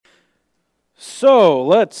So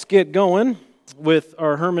let's get going with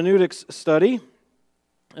our hermeneutics study.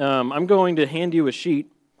 I'm going to hand you a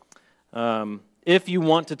sheet if you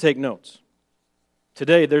want to take notes.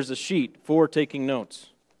 Today there's a sheet for taking notes.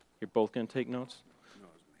 You're both going to take notes?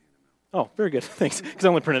 Oh, very good. Thanks, because I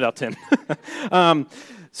only printed out 10.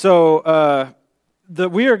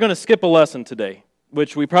 We are going to skip a lesson today,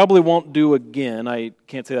 which we probably won't do again. I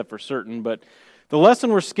can't say that for certain, but the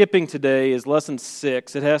lesson we're skipping today is lesson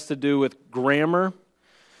 6. It has to do with grammar.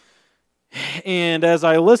 And as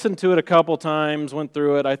I listened to it a couple times, went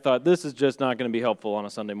through it, I thought this is just not going to be helpful on a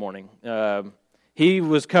Sunday morning. He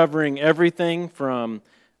was covering everything from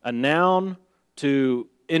a noun to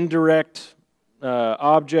indirect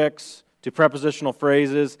objects to prepositional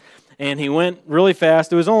phrases, and he went really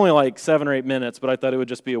fast. It was only like 7 or 8 minutes, but I thought it would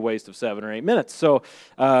just be a waste of 7 or 8 minutes. So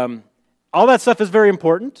all that stuff is very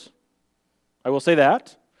important. I will say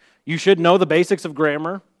that. You should know the basics of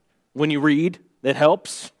grammar when you read. It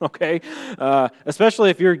helps, okay?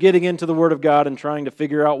 Especially if you're getting into the Word of God and trying to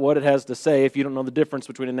figure out what it has to say. If you don't know the difference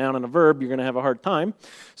between a noun and a verb, you're going to have a hard time.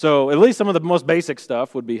 So at least some of the most basic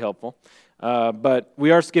stuff would be helpful. But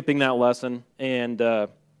we are skipping that lesson, and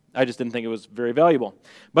I just didn't think it was very valuable.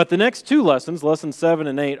 But the next 2 lessons, lessons 7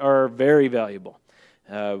 and 8, are very valuable.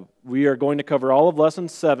 We are going to cover all of lesson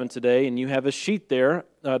 7 today, and you have a sheet there.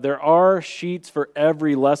 There are sheets for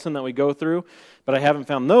every lesson that we go through, but I haven't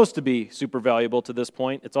found those to be super valuable to this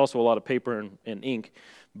point. It's also a lot of paper and ink.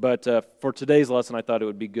 But for today's lesson, I thought it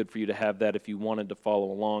would be good for you to have that if you wanted to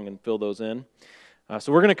follow along and fill those in.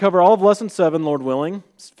 So we're going to cover all of lesson 7, Lord willing,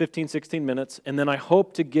 15, 16 minutes, and then I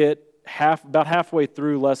hope to get about halfway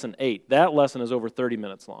through lesson 8. That lesson is over 30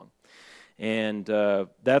 minutes long. And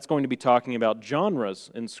that's going to be talking about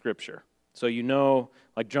genres in Scripture. So you know,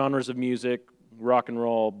 like genres of music, rock and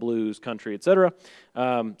roll, blues, country, etc.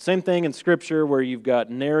 Same thing in Scripture where you've got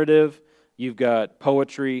narrative, you've got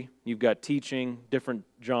poetry, you've got teaching, different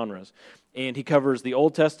genres. And he covers the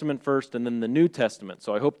Old Testament first and then the New Testament.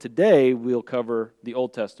 So I hope today we'll cover the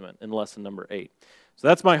Old Testament in lesson number 8. So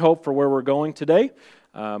that's my hope for where we're going today.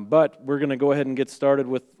 But we're going to go ahead and get started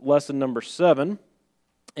with lesson number 7.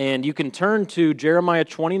 And you can turn to Jeremiah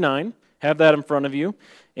 29, have that in front of you,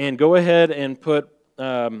 and go ahead and put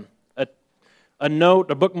a note,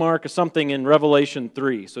 a bookmark, or something in Revelation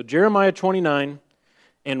 3. So Jeremiah 29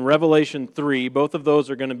 and Revelation 3, both of those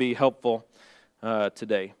are going to be helpful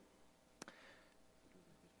today.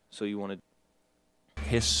 So you want to...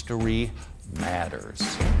 History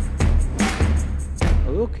matters.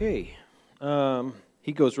 Okay.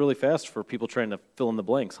 He goes really fast for people trying to fill in the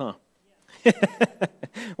blanks, huh?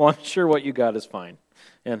 Well, I'm sure what you got is fine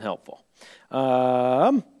and helpful.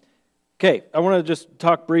 Okay, I want to just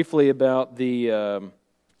talk briefly about the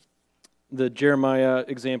Jeremiah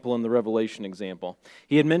example and the Revelation example.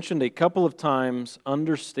 He had mentioned a couple of times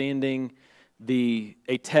understanding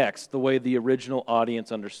a text the way the original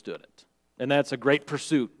audience understood it. And that's a great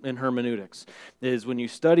pursuit in hermeneutics, is when you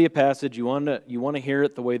study a passage, you want to hear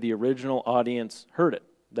it the way the original audience heard it.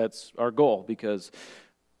 That's our goal, because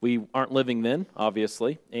we aren't living then,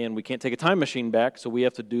 obviously, and we can't take a time machine back, so we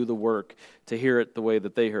have to do the work to hear it the way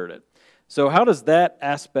that they heard it. So how does that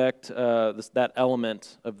aspect, that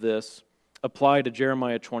element of this, apply to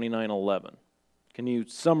Jeremiah 29:11? Can you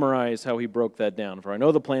summarize how he broke that down? For I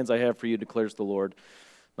know the plans I have for you, declares the Lord,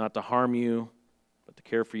 not to harm you, but to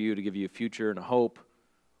care for you, to give you a future and a hope.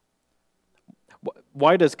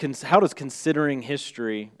 How does considering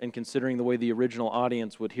history and considering the way the original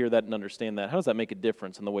audience would hear that and understand that, how does that make a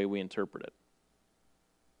difference in the way we interpret it?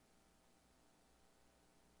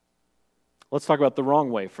 Let's talk about the wrong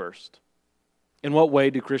way first. In what way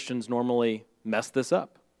do Christians normally mess this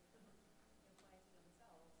up?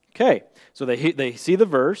 Okay, so they see the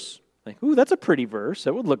verse, think, ooh, that's a pretty verse.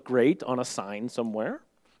 That would look great on a sign somewhere.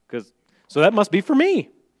 So that must be for me.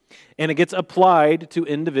 And it gets applied to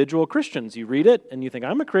individual Christians. You read it and you think,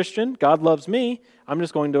 I'm a Christian, God loves me, I'm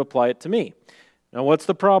just going to apply it to me. Now what's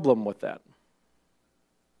the problem with that?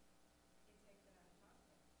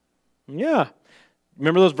 Yeah.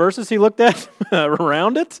 Remember those verses he looked at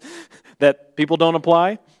around it that people don't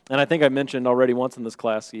apply? And I think I mentioned already once in this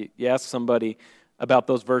class, you ask somebody about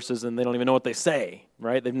those verses and they don't even know what they say,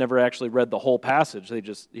 right? They've never actually read the whole passage. They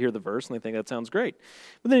just hear the verse and they think that sounds great.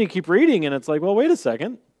 But then you keep reading and it's like, well, wait a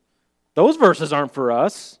second. Those verses aren't for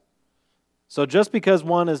us. So just because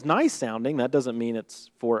one is nice sounding, that doesn't mean it's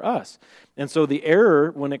for us. And so the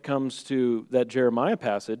error when it comes to that Jeremiah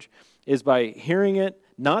passage is by hearing it,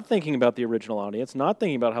 not thinking about the original audience, not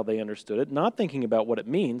thinking about how they understood it, not thinking about what it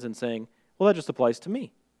means, and saying, well, that just applies to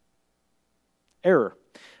me. Error.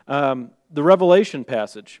 The Revelation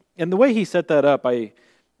passage. And the way he set that up,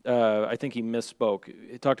 I think he misspoke.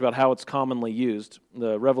 He talked about how it's commonly used.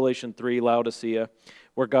 The Revelation 3, Laodicea,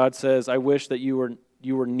 where God says, I wish that you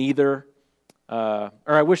were neither, or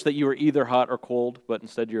I wish that you were either hot or cold, but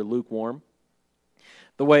instead you're lukewarm.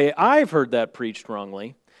 The way I've heard that preached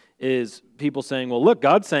wrongly is people saying, well, look,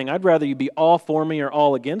 God's saying, I'd rather you be all for me or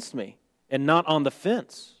all against me, and not on the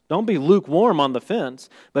fence. Don't be lukewarm on the fence,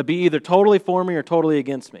 but be either totally for me or totally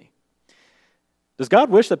against me. Does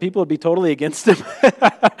God wish that people would be totally against Him?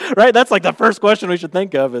 Right? That's like the first question we should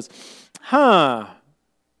think of is,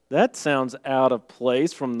 that sounds out of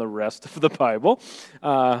place from the rest of the Bible.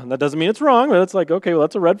 That doesn't mean it's wrong, but it's like, okay, well,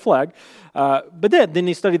 that's a red flag. But then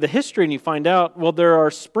you study the history and you find out, well, there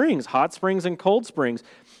are springs, hot springs and cold springs.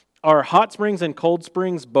 Are hot springs and cold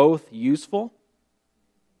springs both useful?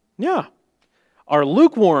 Yeah.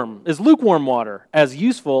 Is lukewarm water as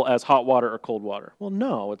useful as hot water or cold water? Well,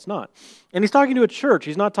 no, it's not. And he's talking to a church.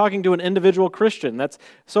 He's not talking to an individual Christian. That's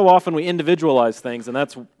so often we individualize things, and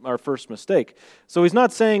that's our first mistake. So he's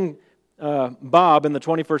not saying, Bob, in the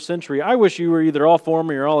 21st century, I wish you were either all for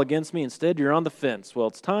me or all against me. Instead, you're on the fence. Well,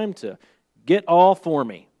 it's time to get all for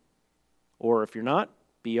me. Or if you're not,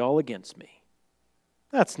 be all against me.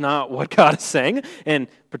 That's not what God is saying, and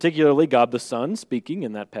particularly God the Son speaking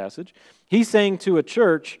in that passage. He's saying to a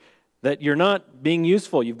church that you're not being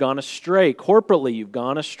useful. You've gone astray. Corporately, you've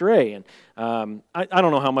gone astray. And I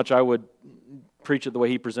don't know how much I would preach it the way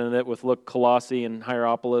he presented it with, look, Colossae and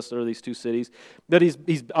Hierapolis are these two cities. But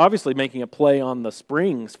he's obviously making a play on the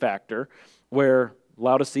springs factor, where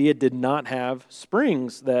Laodicea did not have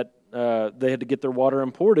springs that they had to get their water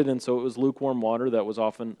imported, and so it was lukewarm water that was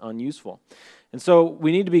often unuseful. And so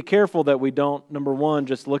we need to be careful that we don't, number one,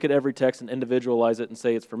 just look at every text and individualize it and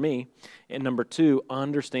say it's for me. And number two,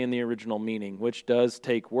 understand the original meaning, which does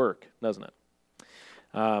take work, doesn't it?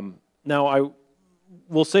 Now, I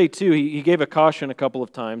will say, too, he gave a caution a couple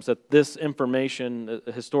of times that this information,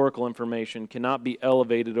 historical information, cannot be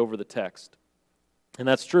elevated over the text. And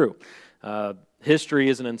that's true. History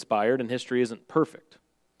isn't inspired and history isn't perfect,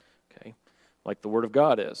 okay, like the Word of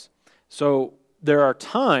God is. So there are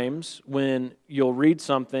times when you'll read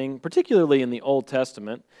something, particularly in the Old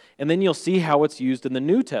Testament, and then you'll see how it's used in the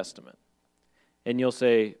New Testament. And you'll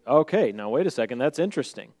say, okay, now wait a second, that's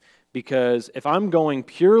interesting. Because if I'm going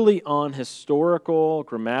purely on historical,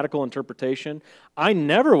 grammatical interpretation, I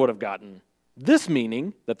never would have gotten this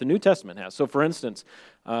meaning that the New Testament has. So for instance,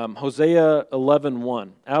 Hosea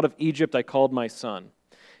 11:1, out of Egypt I called my son.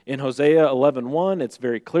 In Hosea 11:1, it's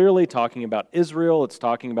very clearly talking about Israel. It's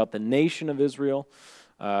talking about the nation of Israel,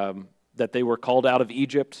 that they were called out of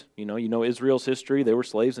Egypt. You know Israel's history. They were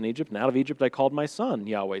slaves in Egypt, and out of Egypt I called my son,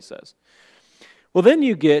 Yahweh says. Well, then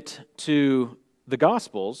you get to the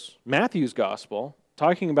Gospels, Matthew's Gospel,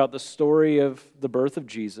 talking about the story of the birth of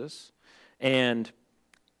Jesus, and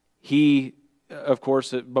he, of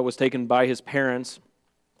course, but was taken by his parents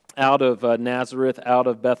out of Nazareth, out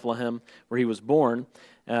of Bethlehem, where he was born.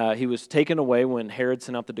 He was taken away when Herod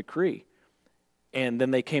sent out the decree. And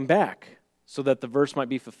then they came back so that the verse might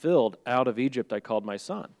be fulfilled, out of Egypt I called my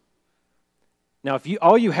son. Now, if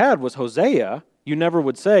all you had was Hosea, you never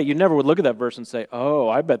would look at that verse and say, oh,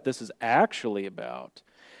 I bet this is actually about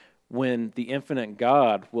when the infinite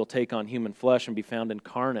God will take on human flesh and be found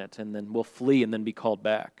incarnate, and then will flee and then be called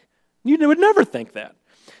back. You would never think that.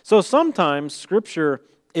 So sometimes Scripture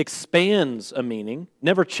expands a meaning,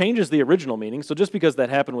 never changes the original meaning. So just because that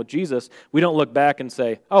happened with Jesus, we don't look back and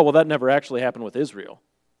say, oh, well, that never actually happened with Israel.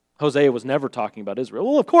 Hosea was never talking about Israel.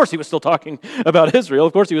 Well, of course he was still talking about Israel.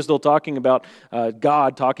 Of course he was still talking about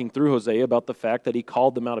God talking through Hosea about the fact that he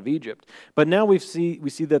called them out of Egypt. But now we see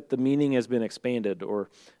that the meaning has been expanded,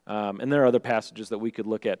 and there are other passages that we could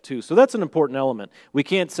look at too. So that's an important element. We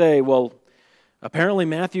can't say, well, apparently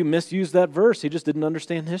Matthew misused that verse. He just didn't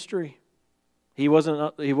understand history. He wasn't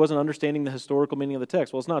understanding the historical meaning of the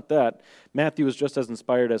text. Well, it's not that. Matthew is just as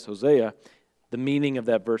inspired as Hosea. The meaning of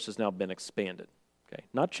that verse has now been expanded. Okay,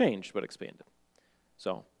 not changed, but expanded.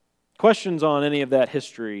 So, questions on any of that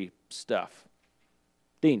history stuff?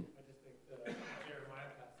 Dean? I just think the Jeremiah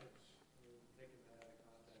passage, taking that out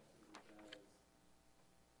of context,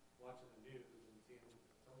 is watching the news and seeing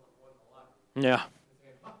someone won the lottery. Yeah. And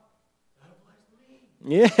saying, that applies to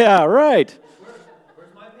me. Yeah, right.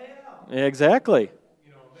 Where's my payout? Exactly. A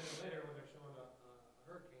minute later when they're showing a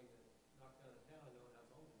hurricane that knocked down a town and no one has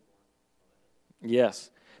homes anymore. Yes.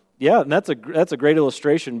 Yeah, and that's a great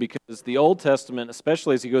illustration, because the Old Testament,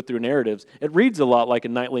 especially as you go through narratives, it reads a lot like a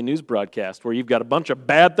nightly news broadcast where you've got a bunch of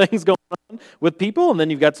bad things going on with people, and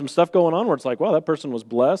then you've got some stuff going on where it's like, wow, that person was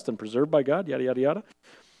blessed and preserved by God, yada, yada, yada.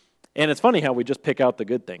 And it's funny how we just pick out the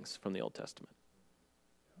good things from the Old Testament.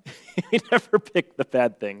 We never pick the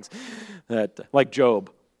bad things, like Job.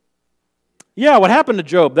 Yeah, what happened to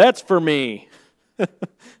Job? That's for me.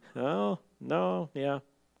 No, yeah.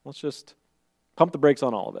 Let's just pump the brakes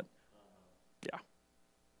on all of it. Yeah,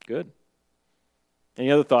 good. Any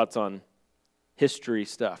other thoughts on history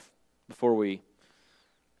stuff before we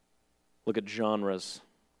look at genres?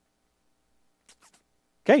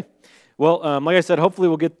 Okay. Well, like I said, hopefully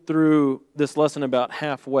we'll get through this lesson about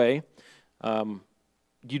halfway.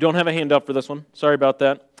 You don't have a handout for this one. Sorry about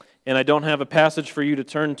that. And I don't have a passage for you to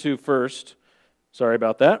turn to first. Sorry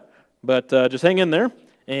about that. But just hang in there,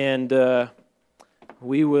 and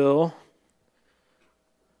we will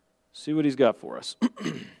see what he's got for us.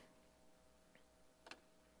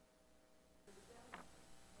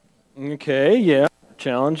 Okay, yeah.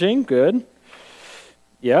 Challenging, good.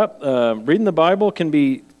 Yeah, reading the Bible can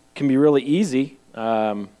be really easy.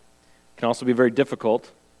 Can also be very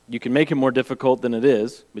difficult. You can make it more difficult than it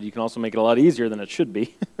is, but you can also make it a lot easier than it should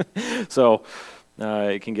be. So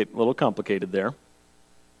it can get a little complicated there.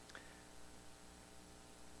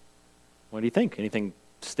 What do you think? Anything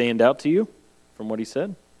stand out to you from what he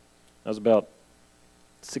said? That was about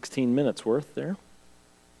 16 minutes worth there.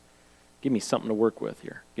 Give me something to work with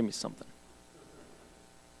here. Give me something.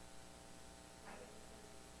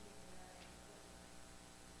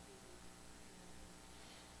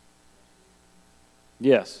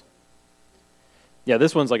 Yes. Yeah,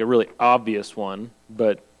 this one's like a really obvious one,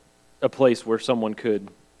 but a place where someone could,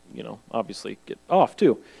 obviously get off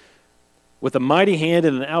too. With a mighty hand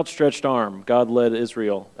and an outstretched arm, God led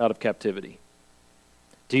Israel out of captivity.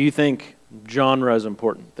 Do you think genre is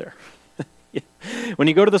important there? When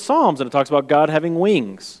you go to the Psalms and it talks about God having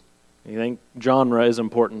wings, you think genre is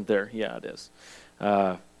important there? Yeah, it is.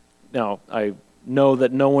 Now, I know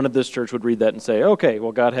that no one at this church would read that and say, okay,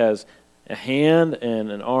 well, God has a hand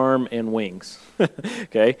and an arm and wings.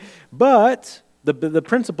 Okay? But the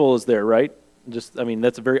principle is there, right? That's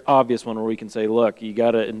a very obvious one where we can say, look, you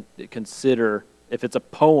got to consider, if it's a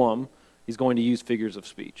poem, he's going to use figures of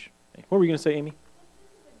speech. What were you going to say, Amy?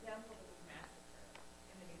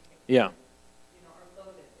 Yeah.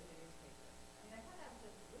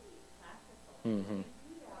 Mm-hmm.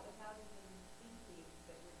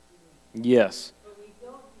 Yes.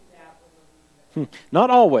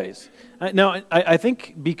 Not always. Now, I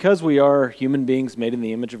think because we are human beings made in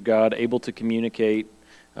the image of God, able to communicate,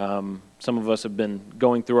 some of us have been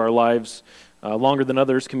going through our lives longer than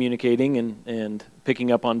others, communicating and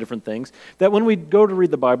picking up on different things, that when we go to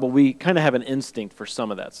read the Bible, we kind of have an instinct for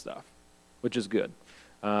some of that stuff, which is good.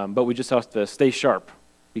 But we just have to stay sharp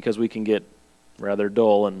because we can get rather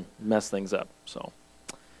dull and mess things up. So,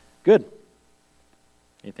 good.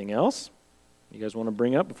 Anything else you guys want to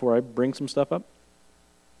bring up before I bring some stuff up?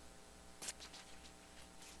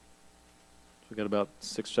 We've got about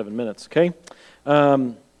 6 or 7 minutes, okay?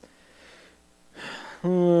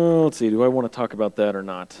 Let's see, do I want to talk about that or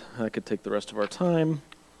not? I could take the rest of our time.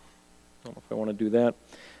 I don't know if I want to do that.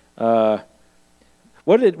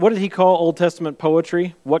 What did he call Old Testament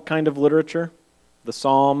poetry? What kind of literature? The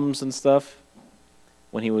Psalms and stuff?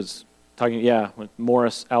 When he was talking, with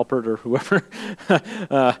Morris Alpert or whoever,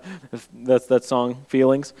 that's that song,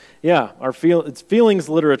 Feelings. Yeah, it's feelings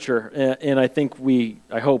literature, and I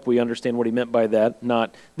hope we understand what he meant by that.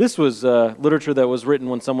 Not, this was literature that was written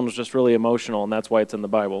when someone was just really emotional, and that's why it's in the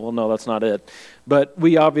Bible. Well, no, that's not it. But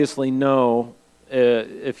we obviously know,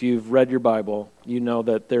 if you've read your Bible, you know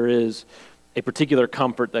that there is a particular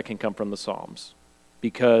comfort that can come from the Psalms,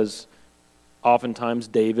 because oftentimes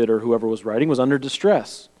David or whoever was writing was under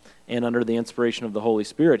distress, and under the inspiration of the Holy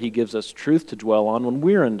Spirit, he gives us truth to dwell on when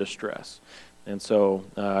we're in distress. And so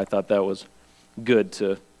I thought that was good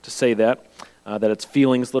to say that it's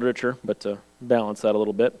feelings literature, but to balance that a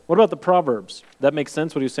little bit. What about the Proverbs? That makes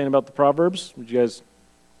sense, what he was saying about the Proverbs? Did you guys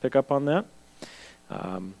pick up on that?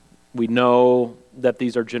 We know that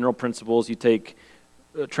these are general principles. You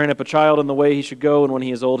train up a child in the way he should go, and when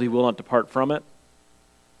he is old, he will not depart from it.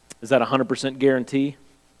 Is that a 100% guarantee?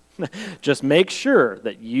 Just make sure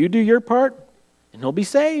that you do your part, and he'll be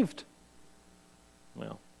saved.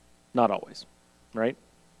 Well, not always, right?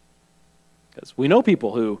 Because we know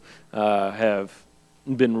people who have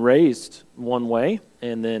been raised one way,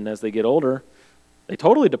 and then as they get older, they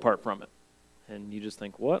totally depart from it. And you just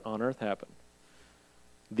think, what on earth happened?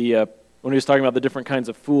 When he was talking about the different kinds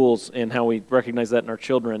of fools and how we recognize that in our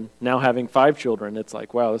children, now having 5 children, it's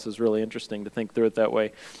like, wow, this is really interesting to think through it that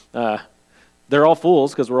way. They're all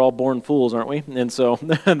fools because we're all born fools, aren't we? And so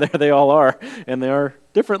there they all are. And they are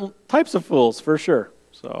different types of fools, for sure.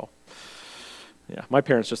 So, yeah, my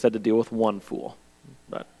parents just had to deal with one fool.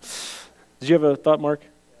 But did you have a thought, Mark?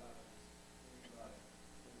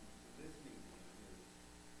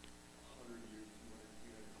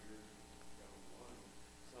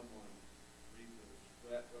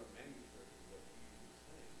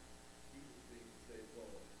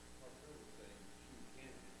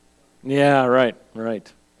 Yeah, right. And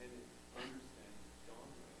it's understanding the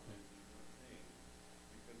genre, as you were saying,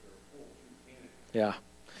 because there are whole two candidates. Yeah.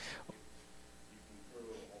 You can throw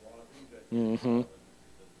a lot of things at you, Mm-hmm. and it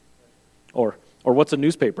doesn't affect you. Or what's a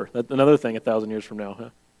newspaper? That's another thing 1,000 years from now, huh?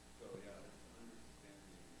 So yeah, it's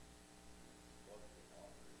understanding what the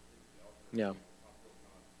author is. The author Yeah. is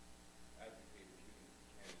not advocating shooting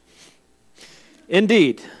candidates.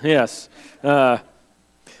 Indeed, yes.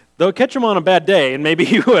 Though catch him on a bad day, and maybe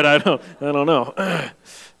he would. I don't know.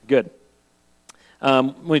 Good.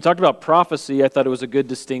 When we talked about prophecy, I thought it was a good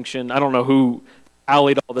distinction. I don't know who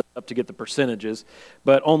allied all this up to get the percentages,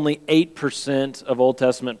 but only 8% of Old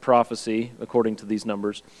Testament prophecy, according to these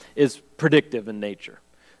numbers, is predictive in nature.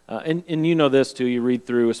 And you know this too. You read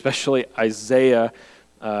through, especially Isaiah,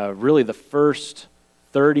 really the first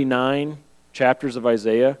 39 chapters of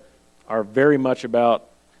Isaiah are very much about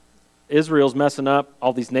Israel's messing up,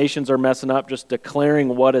 all these nations are messing up, just declaring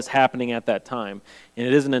what is happening at that time. And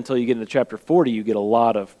it isn't until you get into chapter 40 you get a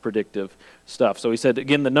lot of predictive stuff. So he said,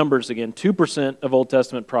 again, the numbers again, 2% of Old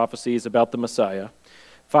Testament prophecy is about the Messiah,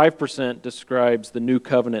 5% describes the New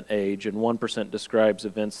Covenant age, and 1% describes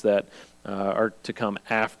events that are to come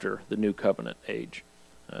after the New Covenant age,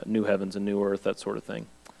 new heavens and new earth, that sort of thing.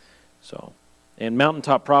 So, and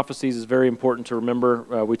mountaintop prophecies is very important to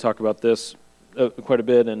remember. We talk about this quite a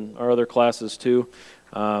bit in our other classes too.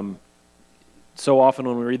 So often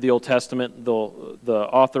when we read the Old Testament, the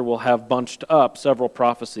author will have bunched up several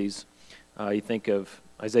prophecies. You think of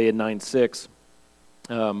Isaiah 9:6.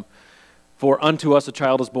 For unto us a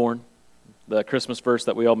child is born, the Christmas verse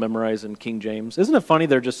that we all memorize in King James. Isn't it funny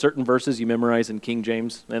there are just certain verses you memorize in King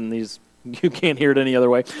James and these you can't hear it any other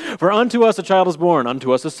way? For unto us a child is born,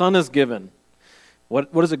 unto us a son is given.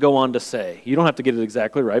 What does it go on to say? You don't have to get it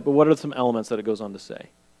exactly right, but what are some elements that it goes on to say?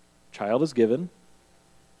 Child is given.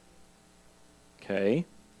 Okay.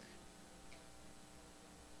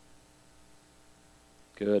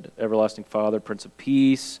 Good. Everlasting Father, Prince of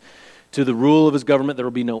Peace. To the rule of his government there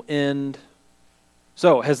will be no end.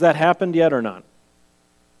 So, has that happened yet or not?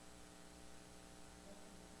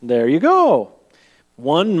 There you go.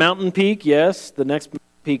 One mountain peak, yes. The next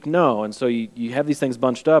peak, no. And so you have these things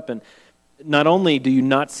bunched up, and not only do you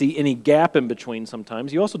not see any gap in between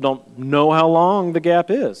sometimes, you also don't know how long the gap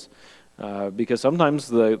is. Because sometimes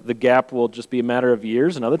the gap will just be a matter of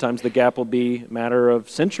years, and other times the gap will be a matter of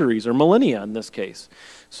centuries or millennia in this case.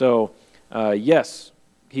 So, yes,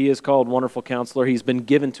 he is called Wonderful Counselor. He's been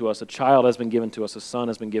given to us. A child has been given to us. A son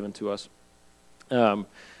has been given to us.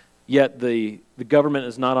 Yet the government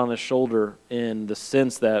is not on his shoulder in the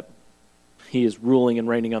sense that he is ruling and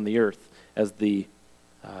reigning on the earth as the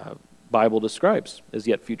Bible describes as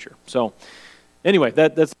yet future. So anyway,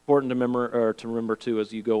 that's important to remember too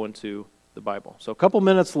as you go into the Bible. So a couple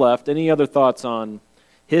minutes left. Any other thoughts on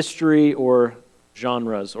history or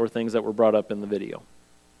genres or things that were brought up in the video?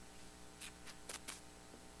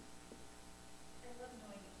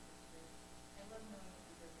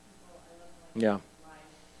 Yeah.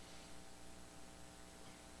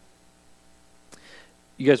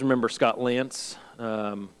 You guys remember Scott Lance?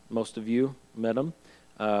 Most of you met him.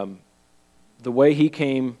 The way he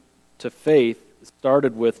came to faith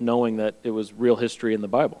started with knowing that it was real history in the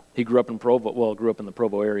Bible. He grew up in grew up in the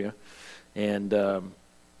Provo area, and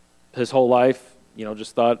his whole life,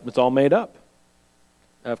 just thought it's all made up.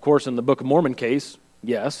 Of course, in the Book of Mormon case,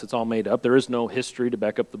 yes, it's all made up. There is no history to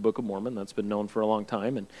back up the Book of Mormon. That's been known for a long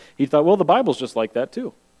time, and he thought, well, the Bible's just like that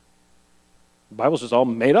too. The Bible's just all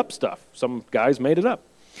made up stuff. Some guys made it up.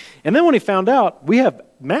 And then when he found out, we have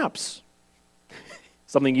maps.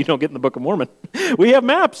 Something you don't get in the Book of Mormon. We have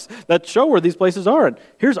maps that show where these places are. And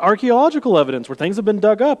here's archaeological evidence where things have been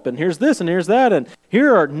dug up. And here's this and here's that. And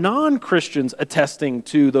here are non-Christians attesting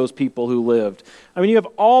to those people who lived. I mean, you have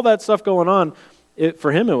all that stuff going on.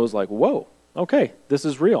 For him, it was like, whoa, okay, this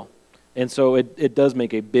is real. And so it does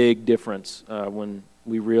make a big difference when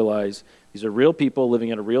we realize these are real people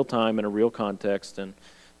living at a real time in a real context. And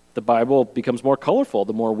the Bible becomes more colorful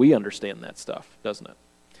the more we understand that stuff, doesn't it?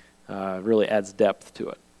 It really adds depth to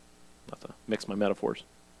it. I'll have to mix my metaphors.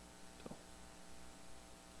 So.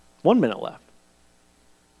 1 minute left.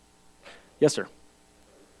 Yes, sir.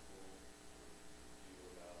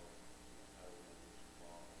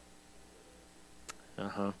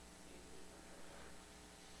 Uh-huh.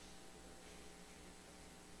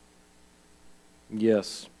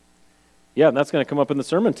 Yes. Yeah, and that's going to come up in the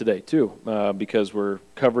sermon today, too, because we're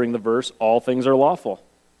covering the verse, all things are lawful.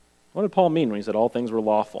 What did Paul mean when he said all things were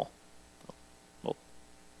lawful? Well,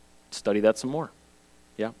 study that some more.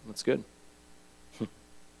 Yeah, that's good.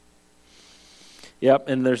 Yep,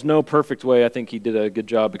 and there's no perfect way. I think he did a good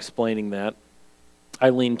job explaining that. I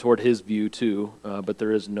lean toward his view too, but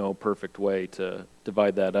there is no perfect way to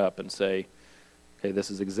divide that up and say, okay, this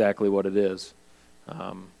is exactly what it is.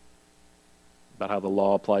 About how the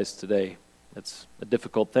law applies today. It's a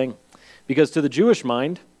difficult thing. Because to the Jewish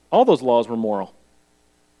mind, all those laws were moral,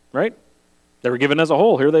 right? They were given as a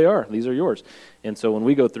whole. Here they are. These are yours. And so when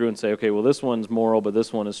we go through and say, okay, well, this one's moral, but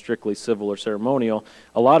this one is strictly civil or ceremonial,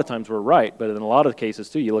 a lot of times we're right. But in a lot of cases,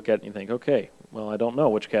 too, you look at it and you think, okay, well, I don't know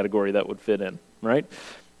which category that would fit in, right?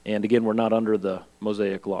 And again, we're not under the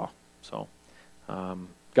Mosaic law. So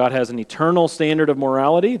God has an eternal standard of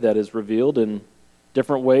morality that is revealed in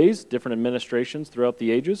different ways, different administrations throughout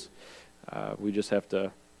the ages. We just have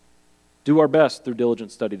to do our best through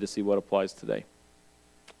diligent study to see what applies today.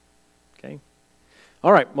 Okay?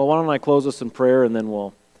 All right, well, why don't I close us in prayer, and then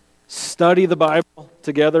we'll study the Bible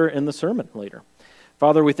together in the sermon later.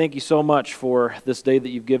 Father, we thank you so much for this day that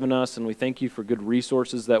you've given us, and we thank you for good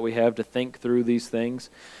resources that we have to think through these things.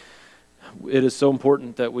 It is so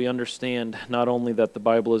important that we understand not only that the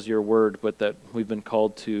Bible is your word, but that we've been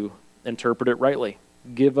called to interpret it rightly.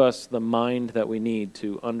 Give us the mind that we need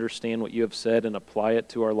to understand what you have said and apply it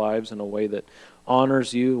to our lives in a way that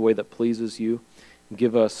honors you, a way that pleases you.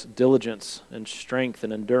 Give us diligence and strength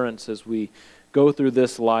and endurance as we go through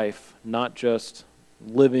this life, not just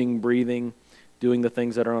living, breathing, doing the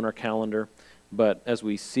things that are on our calendar, but as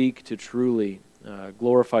we seek to truly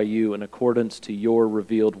glorify you in accordance to your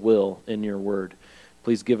revealed will in your word.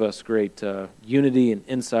 Please give us great unity and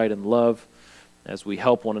insight and love as we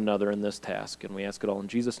help one another in this task. And we ask it all in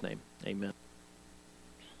Jesus' name. Amen.